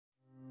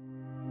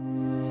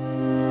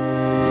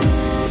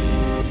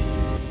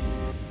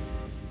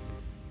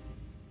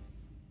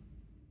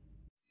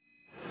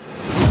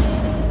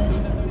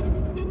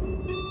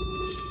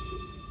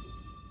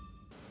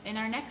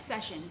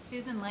session,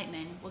 Suzanne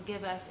Lightman will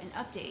give us an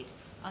update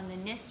on the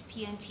NIST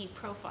PNT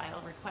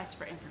profile request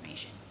for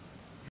information.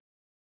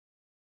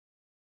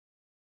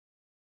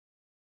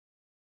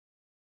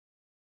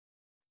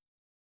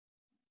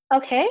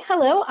 Okay,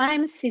 hello,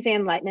 I'm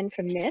Suzanne Lightman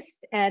from NIST,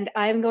 and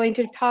I'm going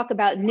to talk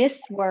about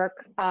NIST's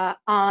work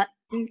on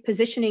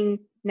positioning,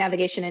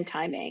 navigation, and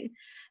timing.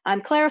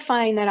 I'm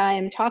clarifying that I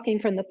am talking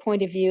from the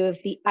point of view of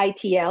the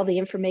ITL, the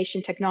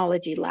Information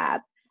Technology Lab,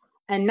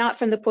 and not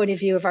from the point of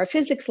view of our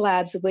physics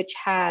labs, which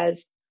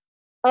has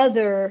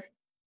other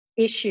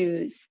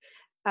issues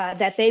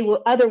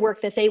other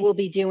work that they will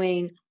be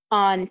doing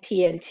on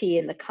PNT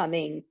in the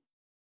coming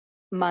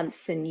months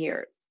and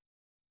years.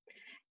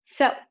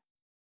 So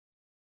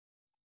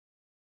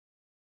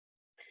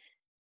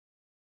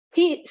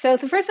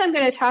the first I'm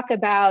going to talk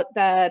about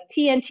the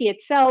PNT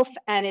itself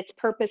and its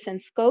purpose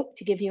and scope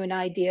to give you an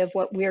idea of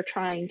what we're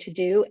trying to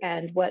do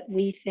and what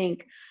we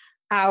think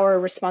our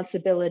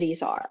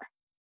responsibilities are.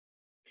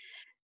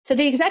 So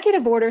the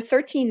Executive Order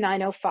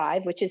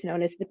 13905, which is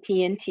known as the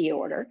PNT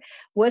order,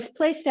 was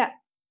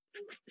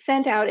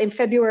sent out in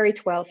February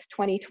 12th,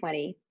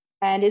 2020,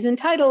 and is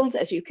entitled,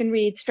 as you can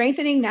read,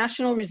 Strengthening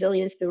National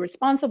Resilience Through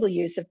Responsible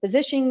Use of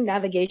Positioning,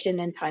 Navigation,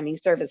 and Timing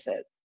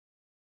Services.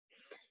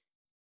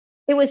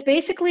 It was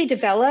basically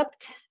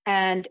developed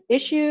and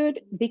issued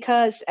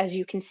because, as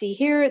you can see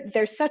here,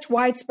 there's such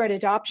widespread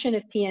adoption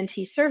of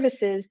PNT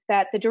services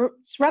that the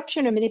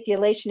disruption or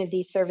manipulation of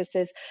these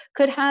services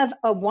could have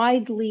a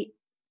widely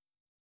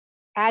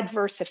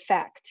adverse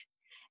effect.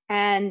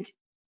 And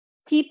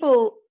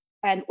people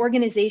and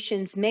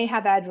organizations may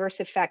have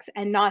adverse effects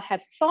and not have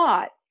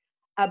thought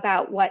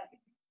about what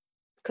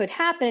could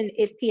happen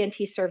if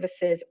PNT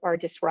services are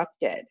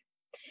disrupted.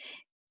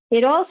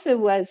 It also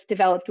was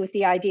developed with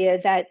the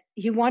idea that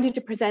you wanted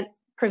to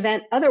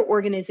prevent other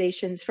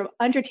organizations from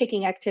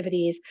undertaking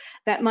activities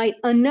that might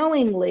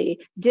unknowingly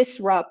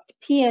disrupt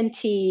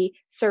PNT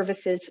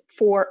services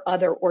for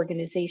other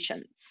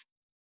organizations.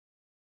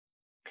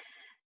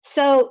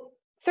 So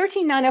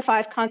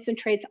 13905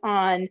 concentrates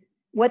on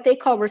what they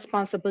call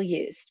responsible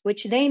use,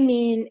 which they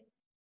mean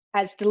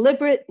as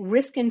deliberate,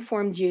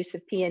 risk-informed use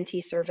of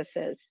PNT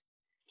services.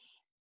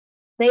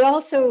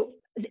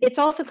 It's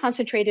also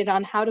concentrated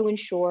on how to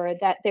ensure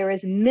that there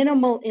is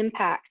minimal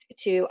impact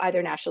to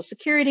either national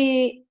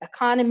security,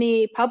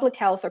 economy, public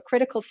health, or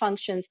critical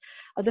functions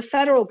of the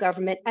federal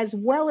government, as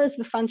well as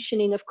the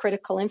functioning of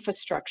critical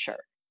infrastructure.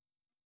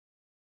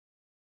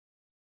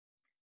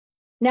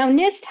 Now,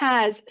 NIST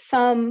has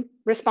some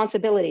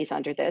responsibilities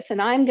under this,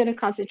 and I'm going to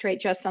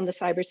concentrate just on the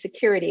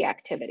cybersecurity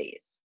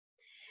activities.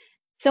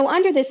 So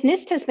under this,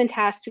 NIST has been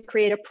tasked to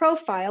create a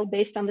profile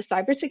based on the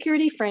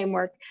cybersecurity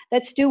framework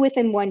that's due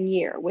within 1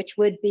 year, which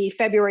would be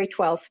February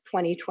 12th,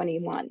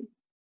 2021.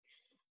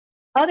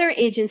 Other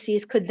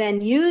agencies could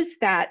then use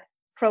that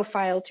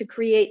profile to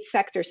create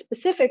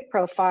sector-specific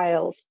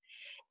profiles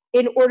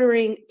in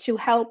order to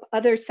help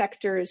other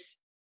sectors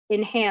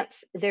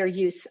enhance their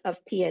use of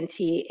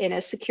PNT in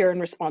a secure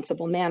and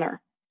responsible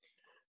manner.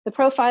 The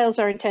profiles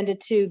are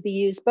intended to be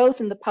used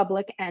both in the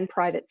public and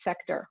private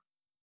sector.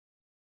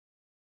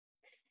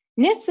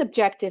 NIST's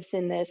objectives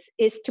in this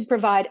is to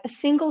provide a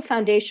single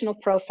foundational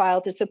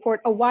profile to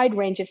support a wide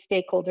range of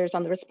stakeholders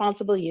on the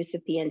responsible use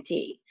of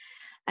PNT.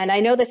 And I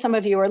know that some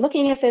of you are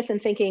looking at this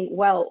and thinking,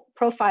 well,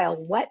 profile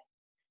what?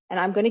 And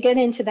I'm going to get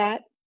into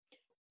that.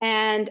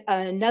 And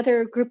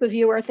another group of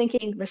you are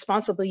thinking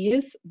responsible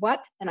use,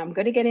 what? And I'm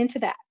going to get into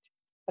that.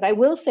 But I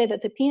will say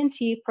that the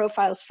PNT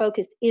profile's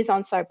focus is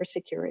on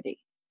cybersecurity.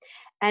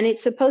 And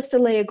it's supposed to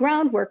lay a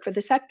groundwork for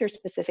the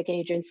sector-specific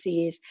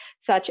agencies,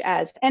 such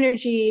as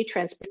energy,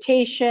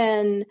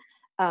 transportation,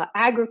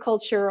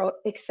 agriculture,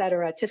 et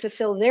cetera, to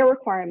fulfill their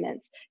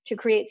requirements to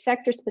create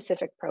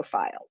sector-specific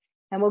profiles.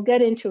 And we'll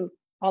get into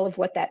all of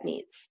what that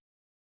means.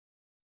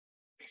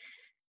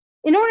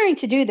 In order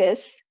to do this,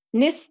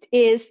 NIST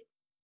is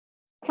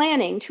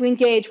planning to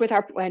engage with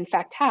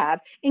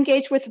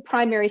engaged with the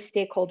primary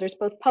stakeholders,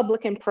 both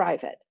public and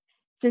private,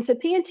 since a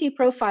PNT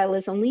profile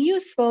is only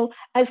useful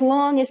as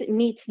long as it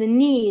meets the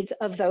needs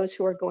of those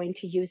who are going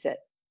to use it.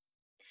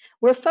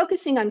 We're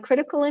focusing on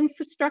critical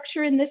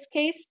infrastructure in this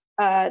case.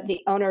 The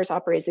owners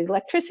operate the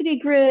electricity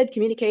grid,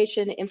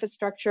 communication,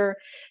 infrastructure,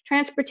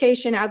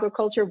 transportation,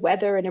 agriculture,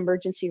 weather, and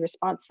emergency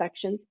response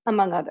sections,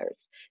 among others.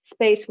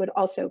 Space would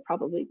also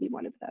probably be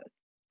one of those.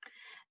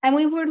 And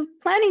we were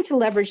planning to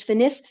leverage the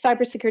NIST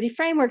cybersecurity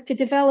framework to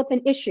develop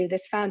and issue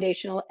this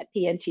foundational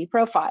PNT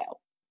profile.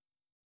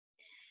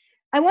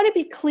 I want to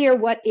be clear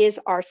what is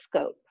our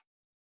scope.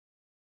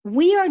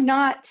 We are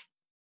not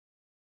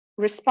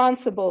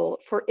responsible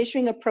for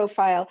issuing a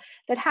profile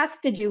that has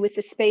to do with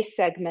the space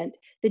segment,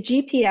 the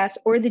GPS,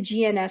 or the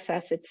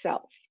GNSS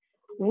itself.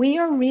 We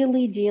are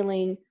really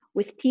dealing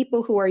with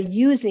people who are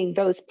using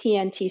those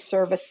PNT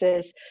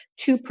services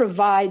to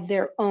provide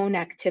their own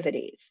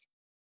activities.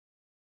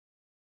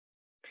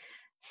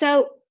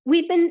 So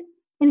we've been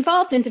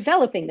involved in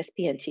developing this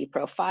PNT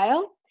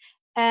profile,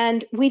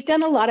 and we've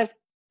done a lot of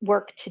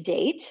work to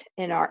date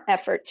in our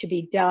effort to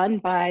be done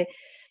by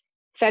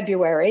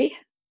February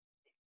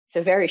It's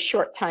a very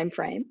short time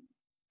frame.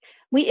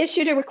 We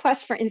issued a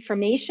request for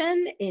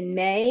information in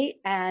May,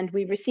 and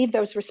we received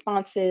those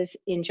responses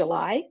in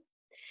July.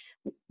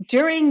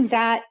 During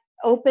that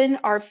open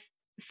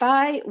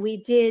RFI,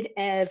 we did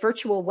a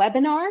virtual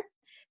webinar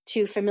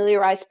to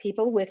familiarize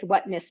people with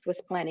what NIST was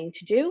planning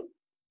to do.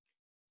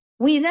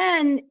 We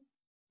then,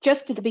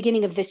 just at the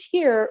beginning of this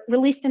year,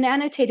 released an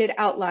annotated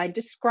outline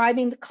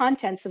describing the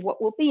contents of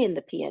what will be in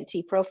the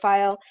PNT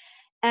profile.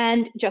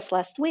 And just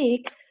last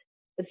week,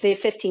 the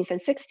 15th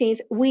and 16th,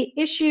 we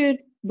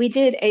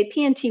did a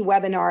PNT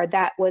webinar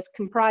that was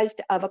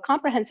comprised of a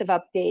comprehensive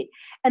update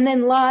and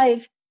then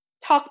live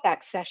talkback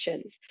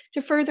sessions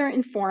to further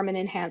inform and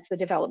enhance the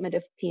development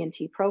of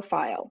PNT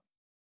profile.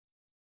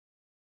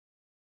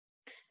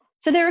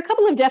 So there are a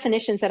couple of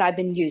definitions that I've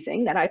been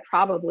using that I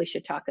probably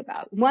should talk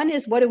about. One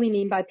is, what do we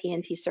mean by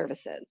PNT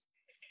services?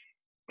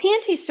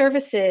 PNT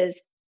services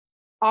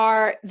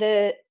are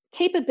the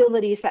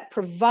capabilities that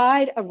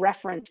provide a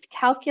reference to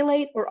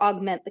calculate or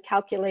augment the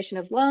calculation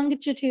of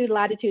longitude,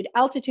 latitude,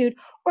 altitude,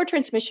 or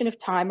transmission of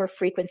time or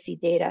frequency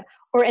data,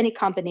 or any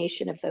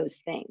combination of those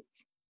things.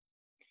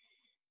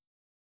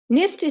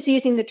 NIST is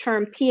using the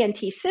term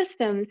PNT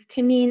systems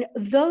to mean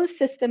those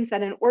systems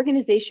that an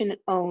organization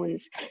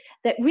owns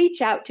that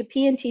reach out to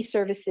PNT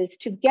services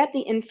to get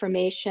the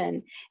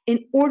information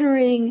in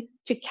ordering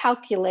to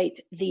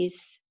calculate these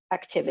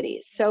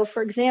activities. So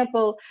for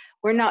example,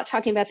 we're not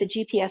talking about the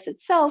GPS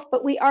itself,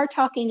 but we are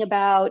talking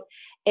about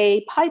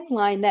a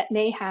pipeline that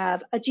may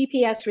have a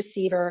GPS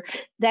receiver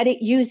that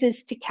it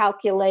uses to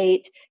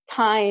calculate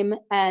time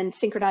and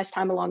synchronize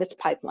time along its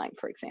pipeline,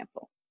 for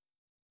example.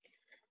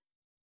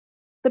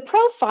 The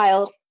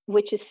profile,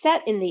 which is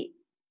set in the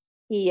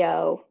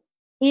EO,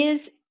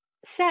 is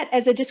set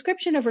as a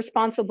description of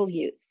responsible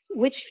use,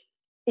 which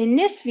in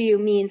this view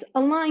means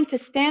aligned to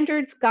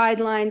standards,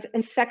 guidelines,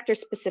 and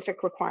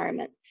sector-specific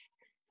requirements,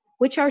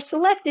 which are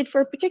selected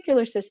for a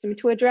particular system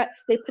to address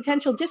the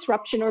potential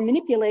disruption or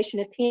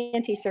manipulation of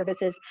PNT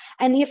services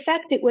and the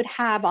effect it would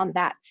have on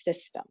that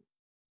system.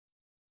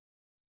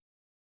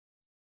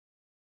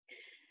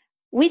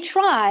 We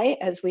try,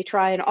 as we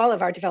try in all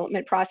of our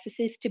development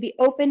processes, to be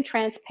open,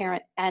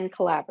 transparent, and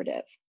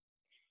collaborative.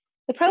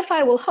 The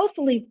profile will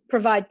hopefully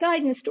provide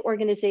guidance to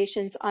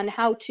organizations on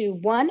how to,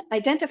 one,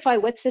 identify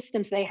what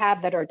systems they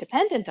have that are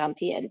dependent on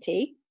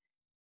PNT,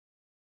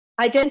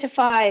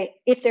 identify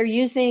if they're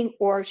using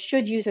or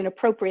should use an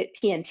appropriate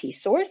PNT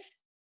source,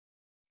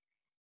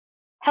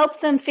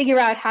 help them figure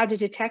out how to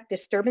detect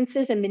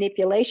disturbances and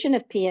manipulation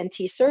of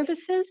PNT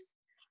services,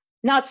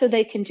 not so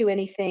they can do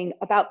anything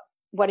about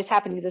what is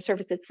happening to the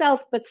service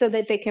itself, but so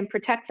that they can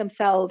protect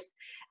themselves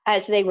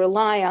as they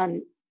rely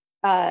on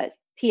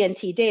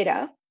PNT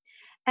data,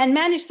 and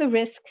manage the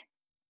risk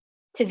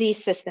to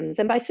these systems.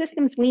 And by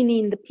systems, we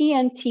mean the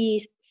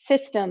PNT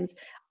systems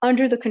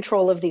under the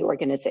control of the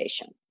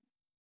organization.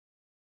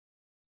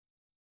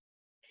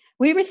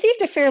 We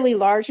received a fairly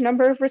large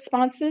number of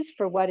responses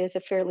for what is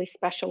a fairly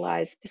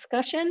specialized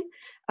discussion,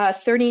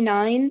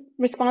 39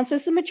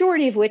 responses, the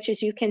majority of which,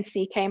 as you can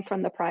see, came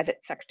from the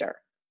private sector.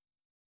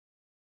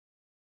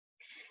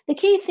 The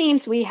key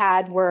themes we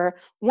had were,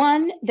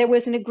 one, there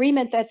was an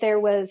agreement that there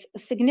was a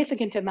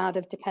significant amount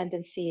of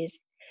dependencies,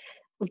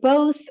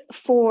 both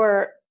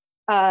for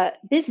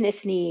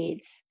business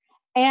needs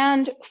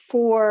and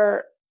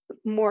for,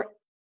 more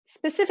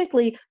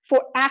specifically,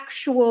 for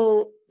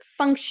actual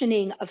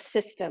functioning of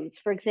systems.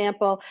 For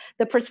example,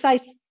 the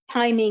precise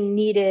timing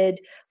needed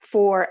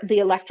for the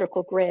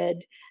electrical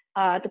grid,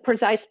 the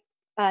precise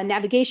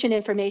navigation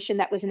information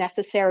that was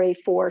necessary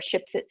for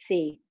ships at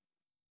sea.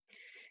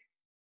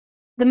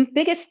 The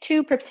biggest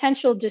two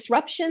potential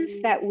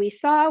disruptions that we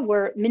saw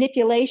were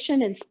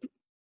manipulation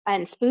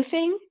and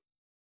spoofing,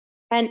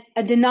 and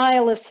a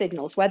denial of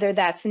signals, whether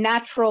that's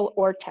natural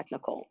or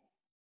technical.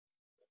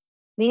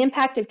 The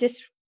impact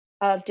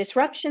of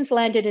disruptions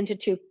landed into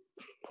 2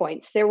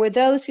 points. There were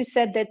those who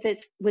said that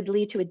this would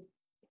lead to a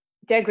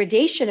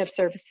degradation of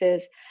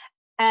services,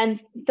 and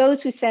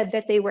those who said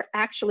that they were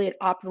actually at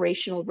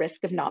operational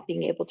risk of not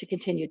being able to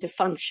continue to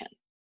function.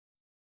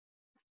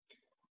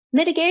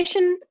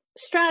 Mitigation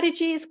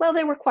strategies, well,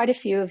 there were quite a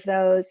few of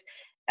those.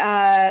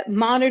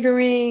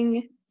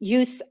 Monitoring,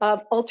 use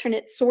of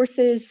alternate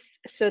sources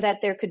so that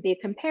there could be a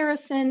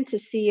comparison to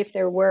see if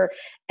there were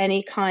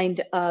any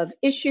kind of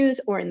issues,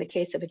 or in the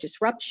case of a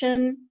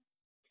disruption.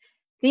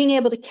 Being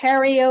able to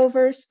carry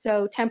over,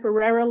 so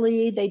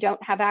temporarily they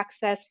don't have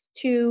access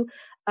to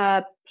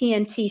a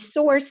PNT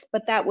source,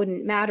 but that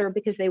wouldn't matter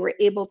because they were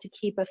able to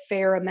keep a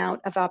fair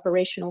amount of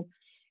operational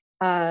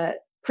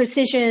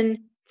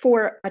precision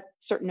for a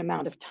certain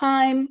amount of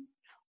time,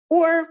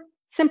 or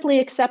simply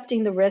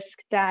accepting the risk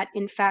that,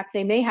 in fact,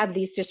 they may have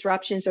these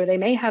disruptions or they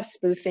may have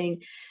spoofing,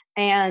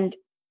 and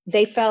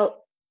they felt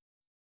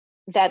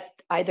that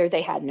either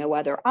they had no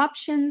other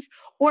options,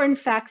 or in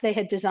fact, they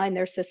had designed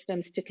their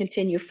systems to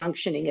continue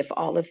functioning if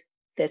all of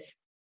this,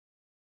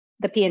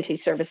 the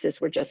PNT services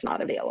were just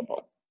not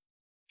available.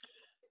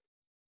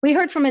 We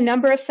heard from a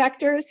number of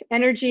sectors: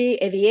 energy,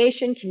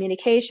 aviation,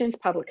 communications,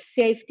 public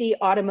safety,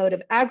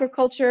 automotive,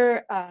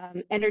 agriculture,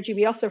 energy.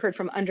 We also heard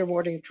from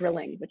underwater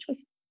drilling, which was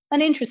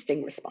an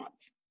interesting response.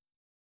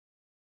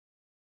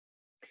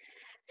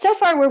 So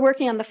far, we're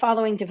working on the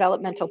following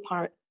developmental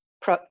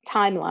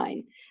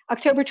timeline.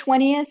 October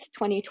 20th,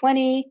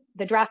 2020,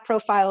 the draft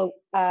profile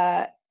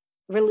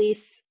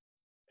release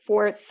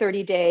for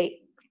 30-day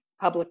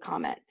public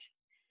comment.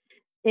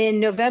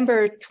 In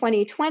November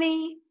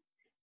 2020,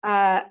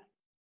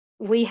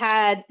 we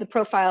had the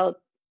profile.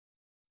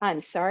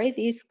 I'm sorry,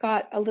 these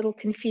got a little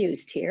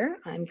confused here.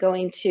 I'm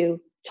going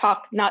to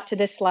talk not to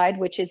this slide,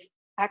 which is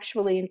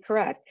actually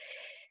incorrect.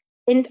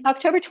 In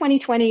October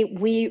 2020,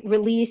 we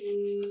released,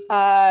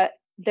 the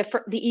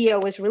EO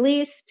was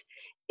released.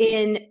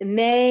 In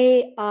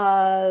May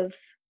of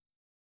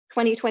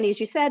 2020, as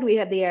you said, we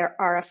had the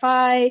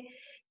RFI.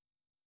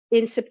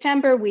 In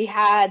September, we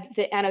had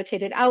the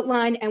annotated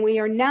outline, and we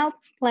are now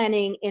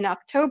planning in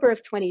October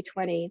of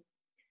 2020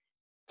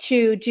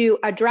 to do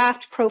a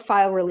draft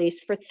profile release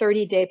for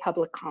 30-day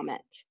public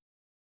comment.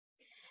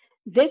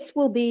 This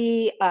will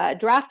be a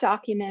draft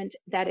document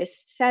that is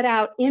set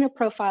out in a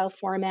profile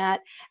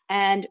format,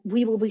 and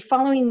we will be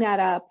following that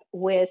up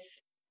with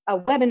a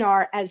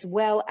webinar as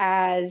well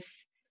as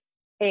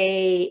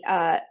a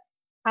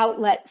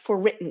outlet for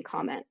written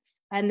comments.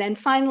 And then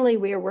finally,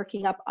 we are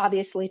working up,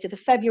 obviously, to the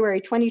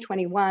February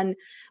 2021,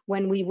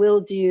 when we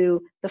will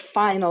do the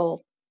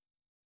final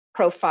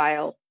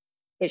profile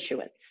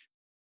issuance.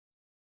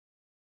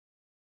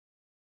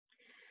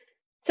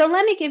 So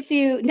let me give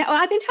you, now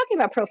I've been talking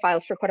about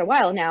profiles for quite a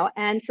while now,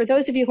 and for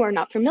those of you who are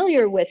not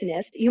familiar with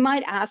NIST, you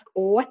might ask,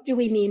 what do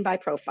we mean by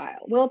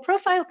profile? Well, a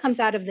profile comes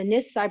out of the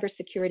NIST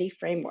cybersecurity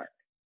framework.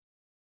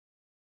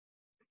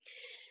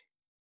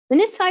 The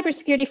NIST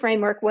cybersecurity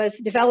framework was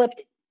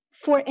developed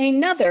for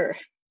another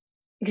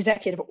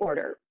executive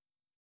order.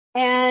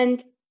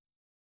 And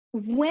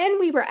when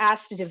we were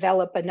asked to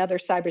develop another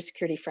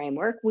cybersecurity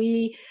framework,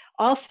 we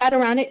all sat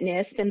around at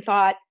NIST and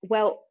thought,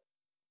 well,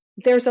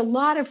 there's a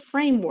lot of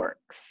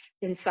frameworks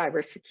in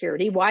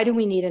cybersecurity. Why do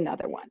we need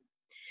another one?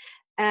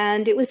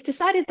 And it was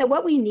decided that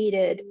what we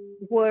needed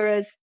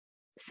was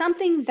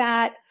something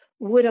that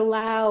would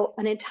allow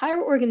an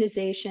entire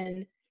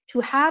organization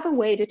to have a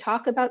way to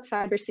talk about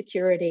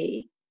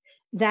cybersecurity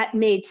that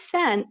made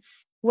sense,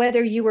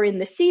 whether you were in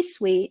the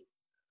C-suite,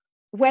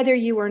 whether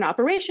you were an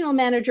operational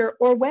manager,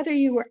 or whether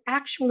you were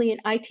actually an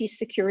IT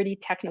security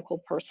technical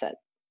person.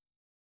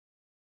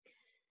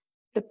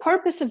 The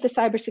purpose of the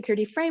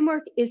cybersecurity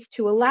framework is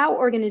to allow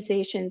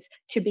organizations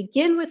to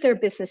begin with their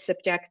business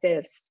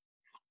objectives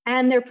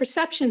and their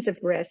perceptions of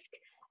risk,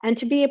 and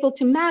to be able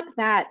to map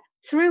that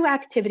through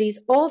activities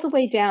all the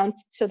way down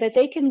so that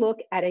they can look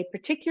at a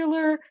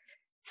particular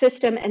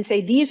system and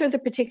say, these are the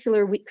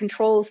particular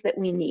controls that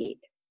we need.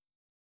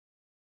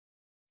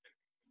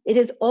 It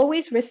is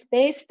always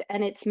risk-based,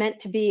 and it's meant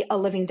to be a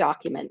living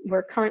document.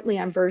 We're currently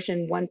on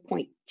version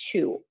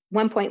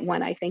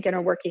 1.1, I think, and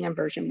are working on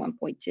version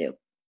 1.2.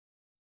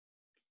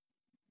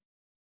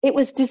 It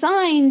was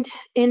designed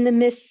in the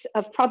midst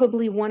of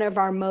probably one of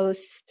our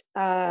most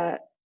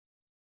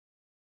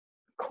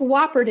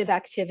cooperative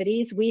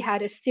activities. We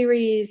had a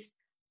series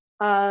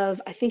of,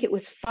 I think it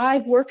was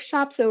 5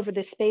 workshops over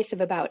the space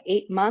of about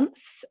 8 months.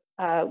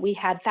 We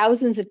had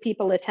thousands of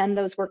people attend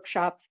those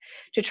workshops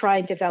to try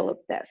and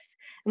develop this.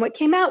 And what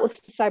came out was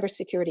the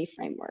cybersecurity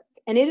framework,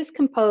 and it is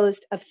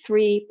composed of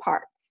 3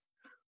 parts.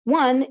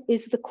 One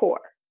is the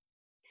core.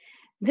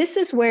 This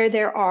is where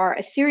there are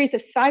a series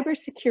of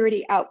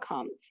cybersecurity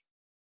outcomes,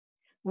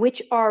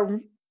 which are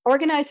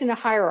organized in a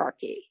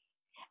hierarchy,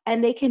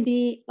 and they can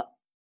be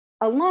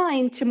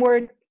aligned to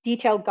more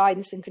detailed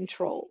guidance and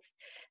controls.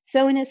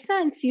 So in a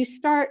sense,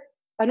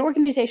 an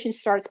organization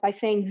starts by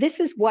saying, this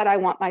is what I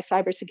want my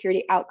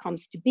cybersecurity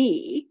outcomes to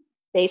be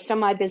based on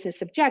my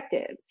business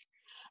objectives.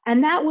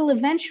 And that will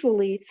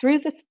eventually, through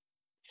the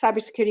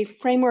cybersecurity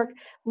framework,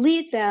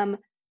 lead them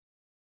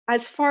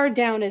as far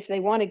down as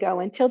they want to go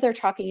until they're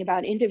talking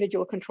about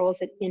individual controls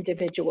and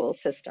individual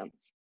systems.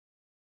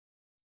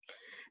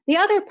 The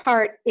other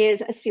part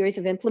is a series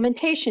of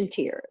implementation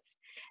tiers.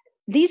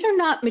 These are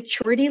not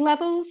maturity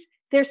levels.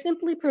 They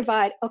simply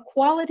provide a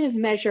qualitative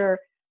measure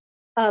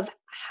of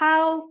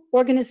how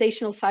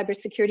organizational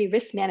cybersecurity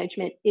risk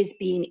management is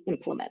being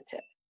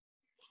implemented.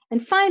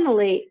 And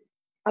finally,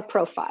 a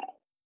profile.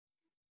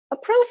 A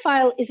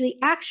profile is the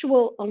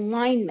actual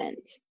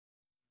alignment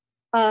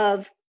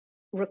of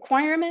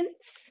requirements,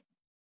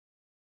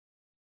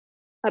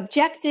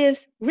 objectives,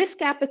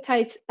 risk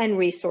appetites, and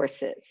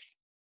resources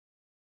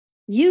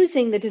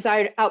using the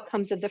desired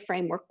outcomes of the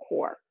framework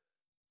core.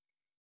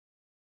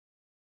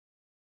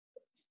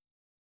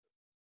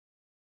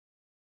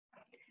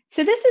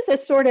 So this is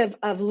a sort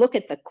of look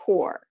at the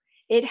core.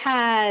 It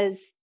has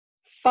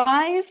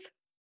 5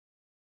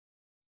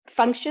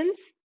 functions: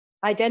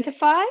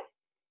 identify,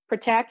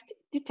 protect,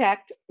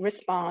 detect,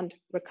 respond,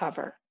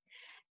 recover.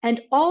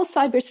 And all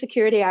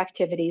cybersecurity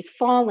activities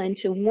fall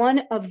into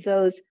one of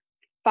those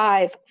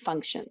 5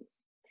 functions.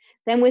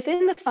 Then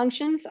within the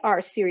functions are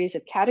a series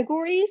of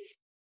categories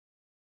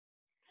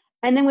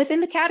And then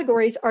within the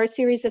categories are a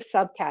series of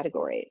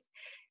subcategories.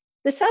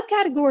 The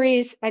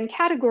subcategories and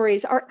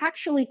categories are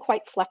actually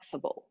quite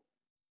flexible.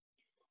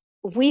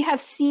 We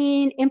have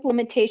seen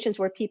implementations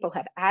where people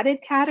have added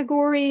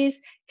categories,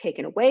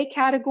 taken away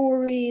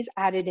categories,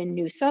 added in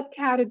new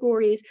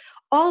subcategories,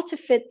 all to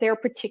fit their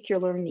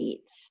particular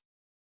needs.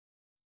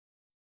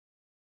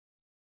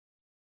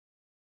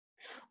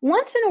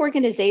 Once an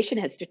organization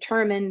has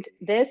determined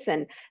this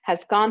and has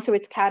gone through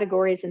its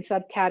categories and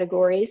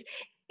subcategories,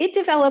 it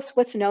develops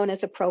what's known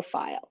as a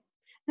profile.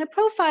 And a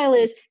profile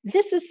is,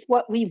 this is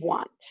what we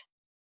want.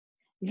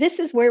 This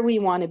is where we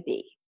want to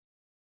be.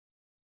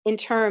 In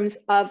terms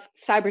of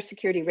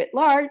cybersecurity writ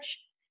large,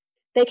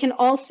 they can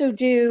also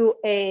do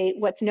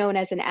what's known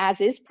as an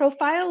as-is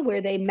profile,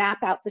 where they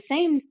map out the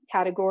same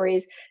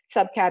categories,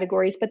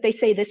 subcategories, but they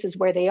say this is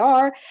where they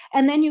are,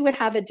 and then you would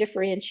have a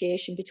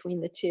differentiation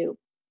between the two.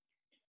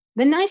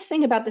 The nice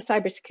thing about the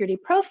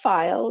cybersecurity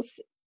profiles,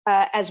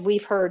 as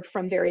we've heard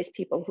from various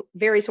people,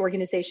 various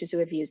organizations who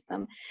have used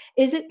them,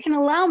 is it can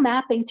allow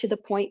mapping to the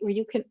point where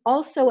you can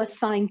also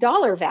assign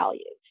dollar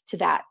values to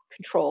that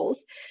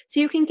controls,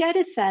 so you can get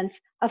a sense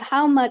of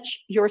how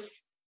much your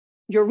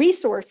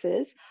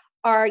resources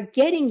are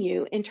getting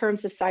you in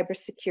terms of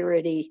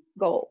cybersecurity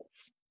goals.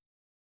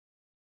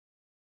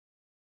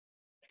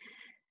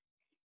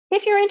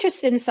 If you're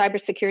interested in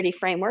cybersecurity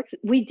frameworks,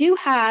 we do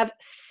have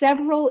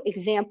several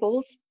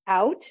examples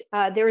out.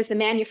 There is a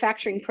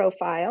manufacturing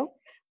profile,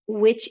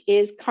 which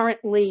is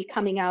currently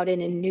coming out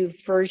in a new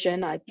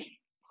version,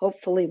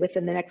 hopefully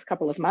within the next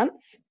couple of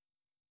months.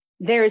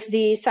 There's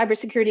the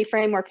cybersecurity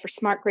framework for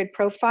smart grid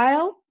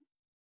profile,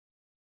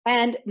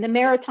 and the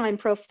maritime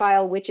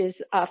profile, which is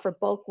for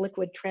bulk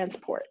liquid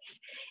transports.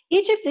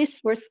 Each of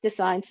these was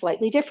designed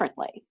slightly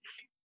differently.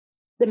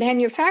 The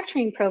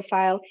manufacturing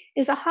profile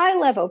is a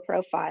high-level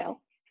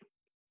profile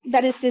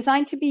that is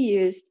designed to be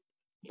used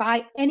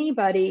by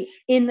anybody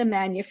in the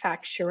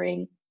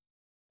manufacturing,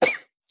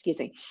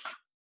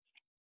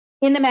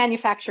 in the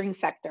manufacturing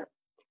sector.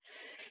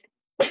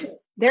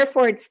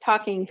 Therefore, it's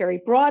talking very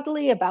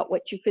broadly about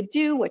what you could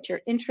do, what your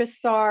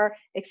interests are,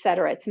 et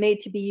cetera. It's made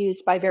to be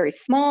used by very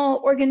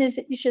small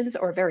organizations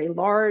or very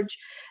large,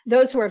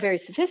 those who are very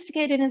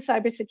sophisticated in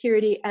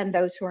cybersecurity and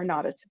those who are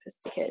not as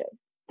sophisticated.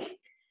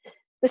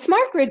 The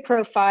smart grid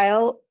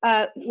profile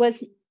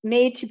was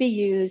made to be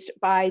used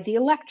by the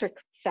electric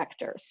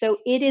sector. So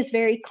it is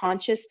very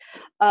conscious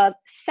of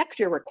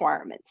sector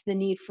requirements, the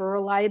need for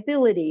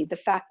reliability, the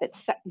fact that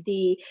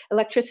the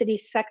electricity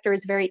sector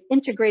is very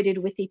integrated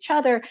with each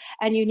other,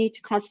 and you need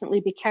to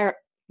constantly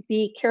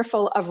be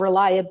careful of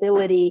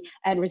reliability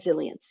and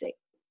resiliency.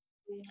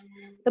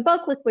 The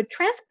bulk liquid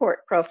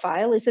transport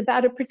profile is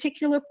about a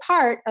particular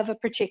part of a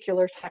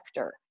particular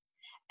sector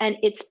and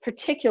its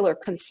particular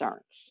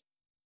concerns.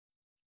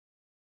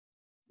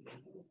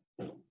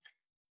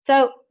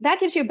 So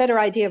that gives you a better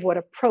idea of what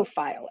a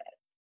profile is.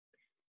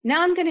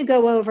 Now I'm going to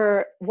go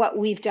over what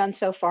we've done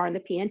so far in the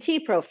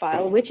PNT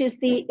profile, which is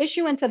the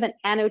issuance of an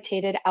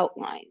annotated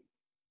outline.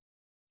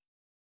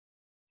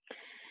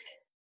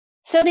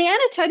 So the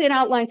annotated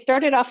outline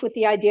started off with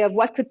the idea of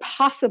what could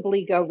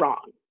possibly go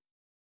wrong.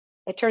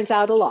 It turns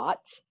out a lot.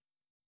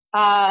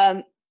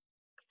 A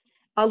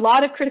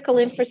lot of critical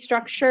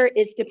infrastructure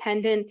is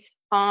dependent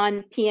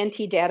on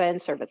PNT data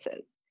and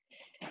services.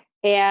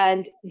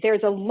 And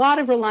there's a lot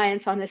of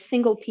reliance on a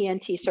single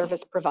PNT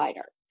service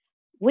provider,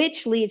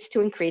 which leads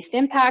to increased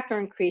impact or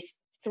increased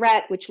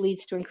threat, which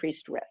leads to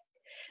increased risk.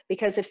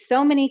 Because if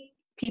so many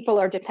people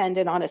are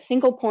dependent on a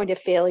single point of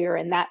failure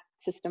and that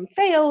system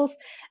fails,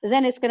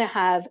 then it's going to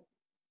have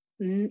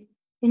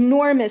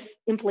enormous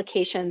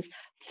implications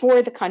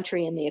for the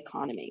country and the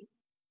economy.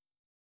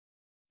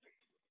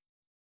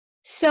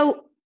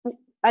 So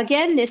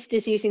again, NIST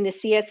is using the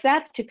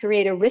CSF to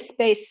create a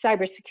risk-based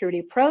cybersecurity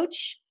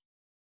approach.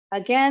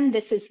 Again,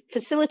 this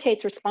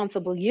facilitates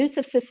responsible use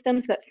of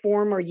systems that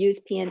form or use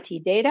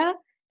PNT data.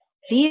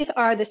 These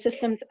are the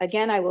systems,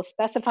 again, I will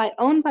specify,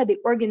 owned by the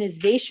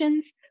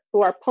organizations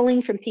who are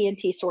pulling from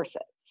PNT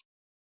sources.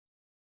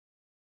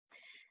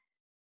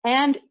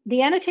 And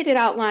the annotated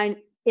outline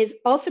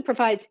also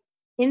provides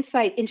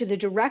insight into the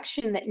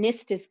direction that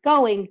NIST is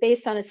going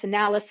based on its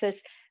analysis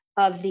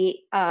of the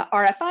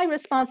RFI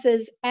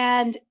responses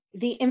and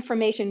the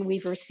information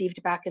we've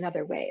received back in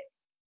other ways.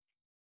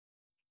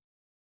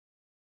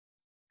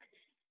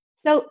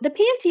 So the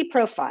PNT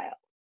profile,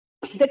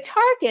 the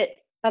target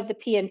of the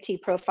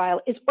PNT profile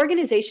is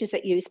organizations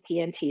that use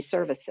PNT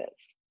services.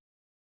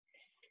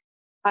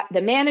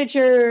 The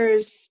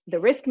managers, the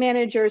risk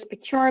managers,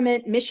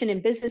 procurement, mission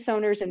and business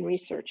owners, and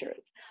researchers.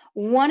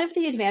 One of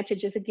the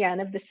advantages, again,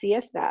 of the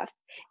CSF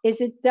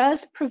is it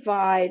does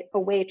provide a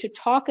way to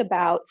talk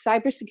about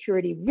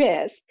cybersecurity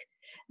risk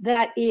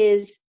that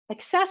is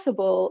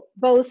accessible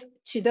both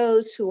to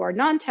those who are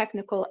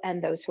non-technical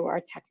and those who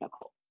are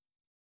technical.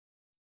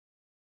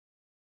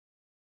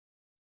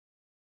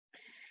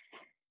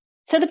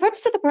 So the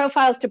purpose of the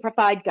profile is to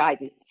provide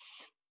guidance.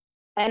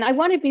 And I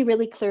want to be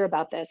really clear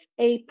about this.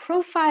 A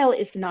profile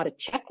is not a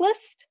checklist.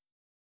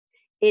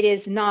 It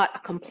is not a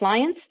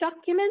compliance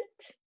document.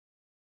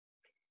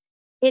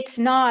 It's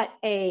not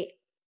a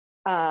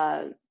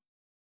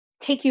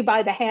take you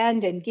by the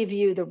hand and give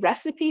you the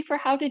recipe for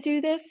how to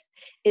do this.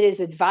 It is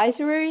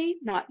advisory,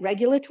 not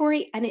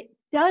regulatory, and it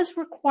does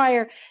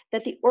require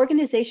that the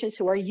organizations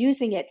who are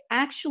using it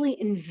actually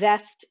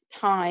invest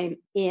time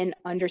in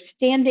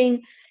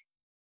understanding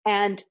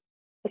and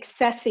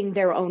assessing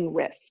their own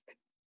risk.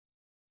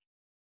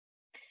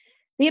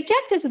 The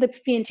objectives of the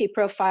PNT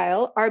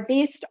profile are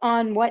based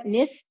on what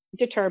NIST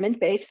determined,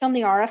 based on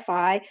the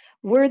RFI,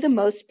 were the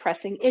most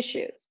pressing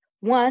issues.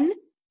 One,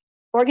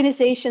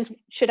 organizations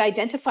should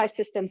identify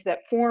systems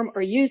that form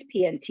or use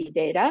PNT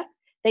data.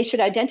 They should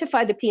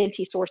identify the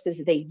PNT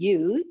sources they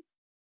use.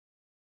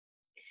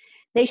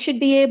 They should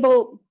be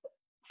able,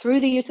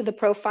 through the use of the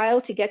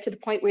profile, to get to the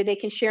point where they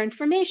can share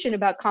information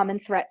about common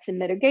threats and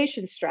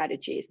mitigation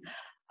strategies,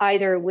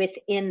 either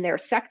within their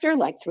sector,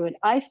 like through an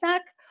ISAC,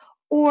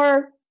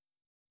 or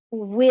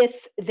with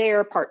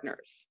their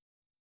partners.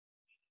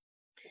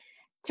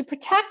 To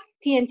protect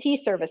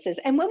PNT services,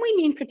 and when we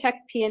mean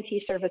protect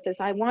PNT services,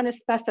 I want to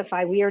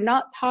specify we are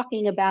not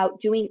talking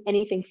about doing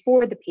anything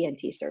for the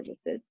PNT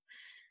services.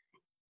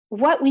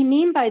 What we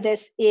mean by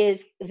this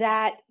is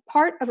that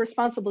part of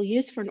responsible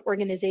use for an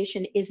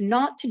organization is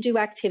not to do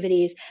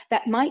activities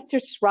that might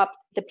disrupt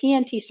the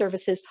PNT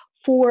services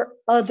for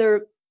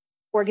other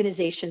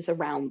organizations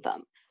around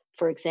them.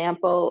 For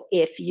example,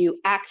 if you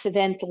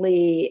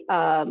accidentally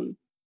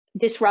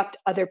disrupt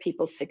other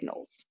people's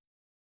signals.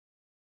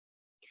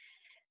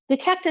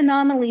 Detect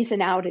anomalies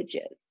and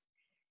outages.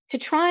 To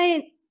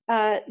try,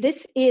 this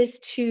is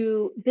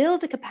to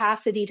build a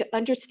capacity to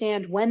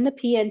understand when the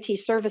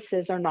PNT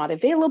services are not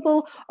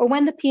available or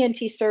when the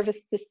PNT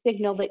services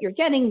signal that you're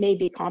getting may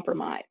be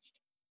compromised.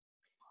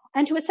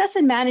 And to assess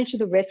and manage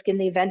the risk in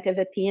the event of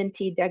a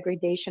PNT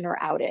degradation or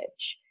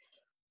outage.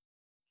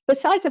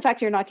 Besides the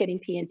fact you're not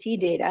getting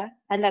PNT data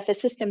and that the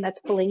system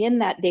that's pulling in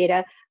that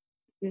data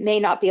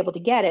may not be able to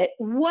get it,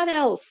 what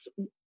else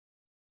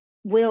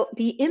will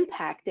be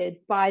impacted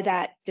by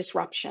that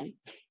disruption?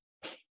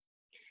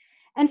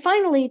 And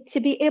finally, to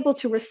be able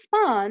to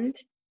respond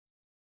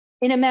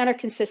in a manner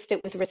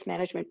consistent with risk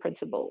management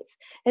principles.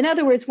 In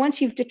other words,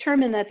 once you've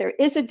determined that there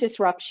is a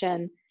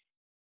disruption,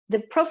 the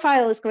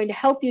profile is going to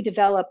help you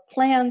develop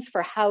plans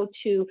for how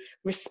to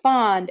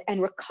respond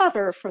and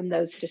recover from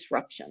those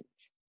disruptions.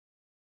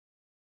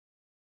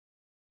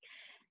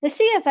 The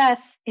CFS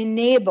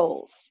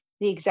enables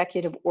the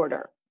executive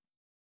order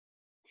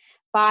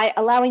by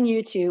allowing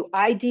you to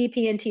ID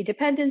PNT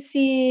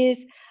dependencies,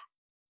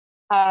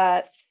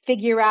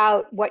 figure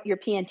out what your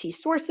PNT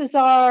sources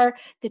are,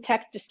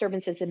 detect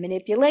disturbances and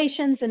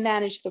manipulations, and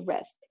manage the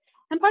risk.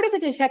 And part of the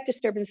detect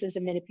disturbances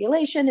and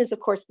manipulation is,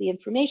 of course, the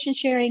information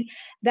sharing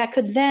that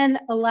could then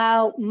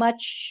allow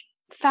much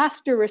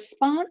faster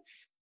response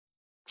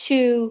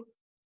to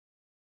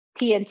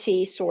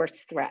PNT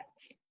source threats.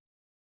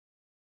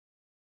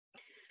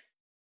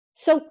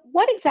 So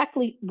what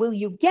exactly will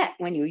you get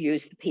when you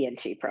use the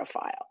PNT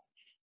profile?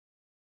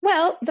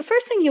 Well, the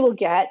first thing you will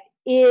get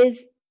is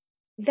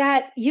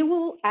that you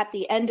will, at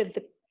the end of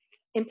the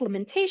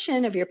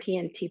implementation of your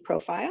PNT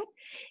profile,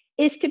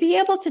 is to be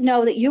able to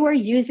know that you are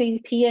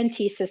using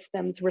PNT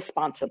systems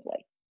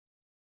responsibly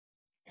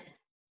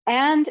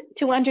and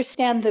to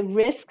understand the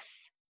risks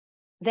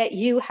that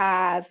you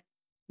have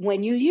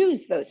when you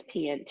use those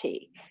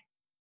PNT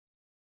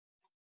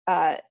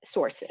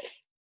sources.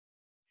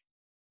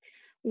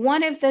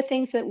 One of the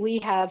things that we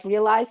have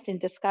realized in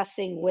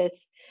discussing with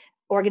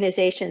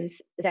organizations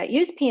that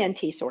use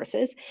PNT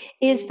sources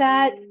is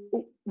that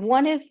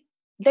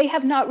they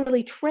have not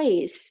really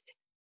traced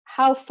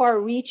how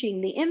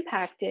far-reaching the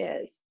impact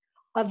is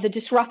of the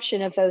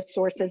disruption of those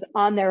sources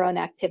on their own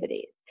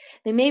activities.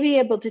 They may be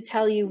able to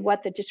tell you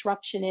what the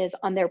disruption is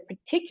on their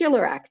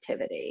particular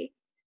activity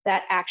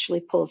that actually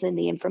pulls in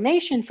the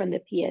information from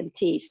the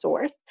PNT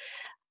source,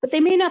 but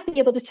they may not be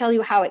able to tell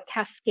you how it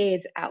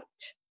cascades out.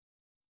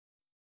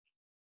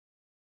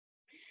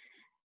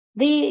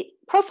 The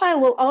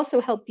profile will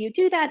also help you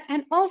do that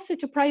and also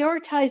to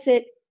prioritize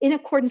it in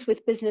accordance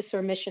with business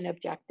or mission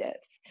objectives.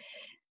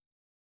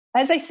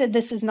 As I said,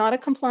 this is not a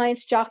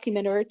compliance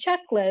document or a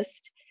checklist.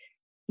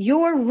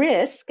 Your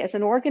risk as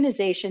an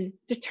organization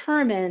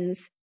determines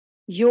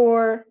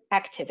your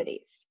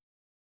activities.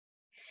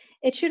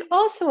 It should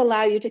also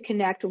allow you to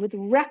connect with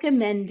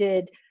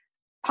recommended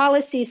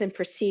policies and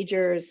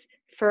procedures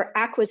for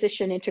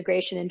acquisition,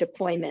 integration, and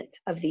deployment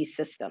of these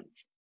systems.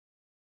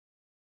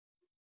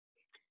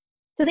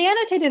 So the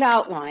annotated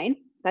outline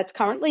that's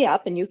currently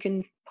up, and you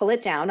can pull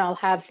it down, I'll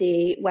have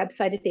the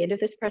website at the end of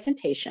this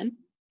presentation,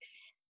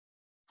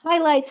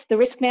 highlights the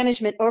risk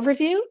management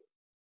overview,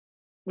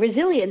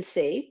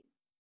 resiliency,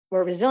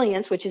 or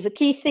resilience, which is a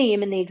key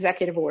theme in the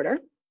executive order,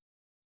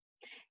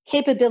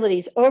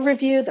 capabilities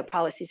overview, the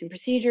policies and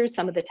procedures,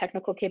 some of the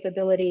technical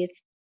capabilities,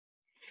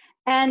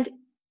 and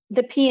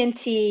the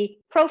PNT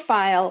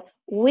profile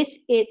with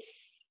its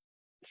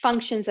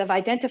functions of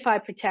identify,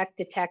 protect,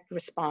 detect,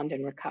 respond,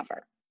 and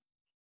recover.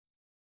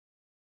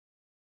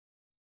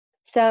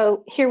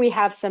 So here we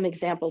have some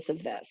examples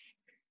of this.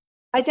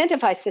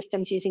 identify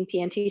systems using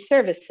PNT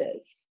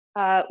services.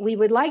 We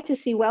would like to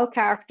see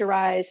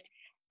well-characterized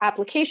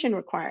application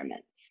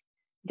requirements,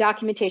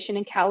 documentation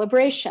and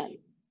calibration,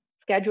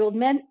 scheduled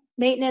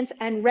maintenance,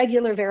 and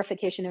regular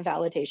verification and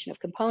validation of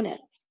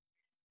components.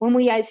 When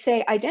we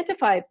say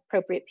identify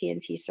appropriate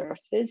PNT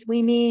sources,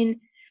 we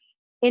mean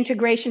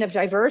integration of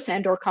diverse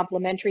and/or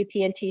complementary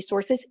PNT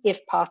sources if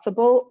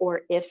possible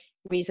or if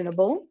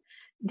reasonable,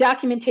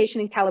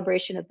 documentation and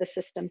calibration of the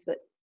systems that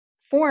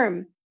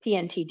form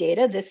PNT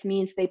data. This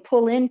means they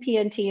pull in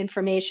PNT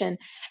information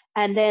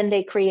and then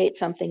they create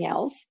something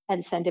else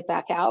and send it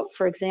back out.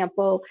 For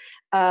example,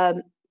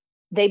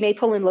 they may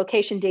pull in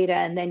location data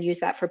and then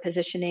use that for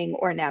positioning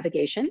or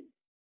navigation.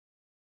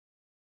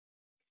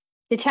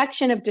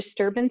 Detection of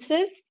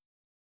disturbances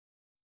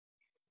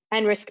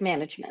and risk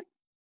management.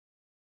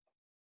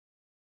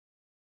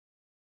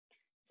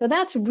 So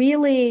that's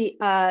really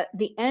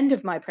the end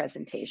of my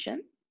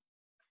presentation.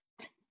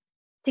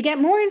 To get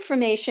more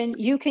information,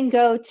 you can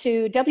go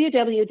to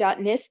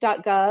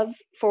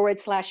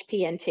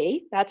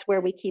www.nist.gov/PNT. That's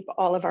where we keep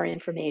all of our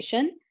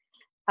information.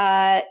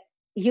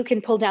 You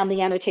can pull down the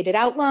annotated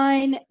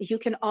outline. You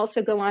can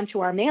also go onto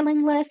our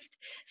mailing list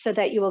so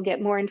that you will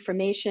get more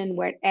information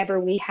whenever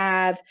we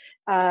have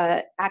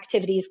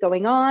activities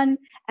going on.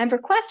 And for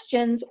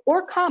questions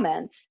or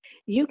comments,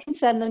 you can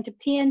send them to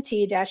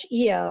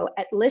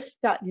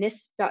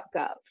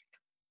pnt-eo@list.nist.gov.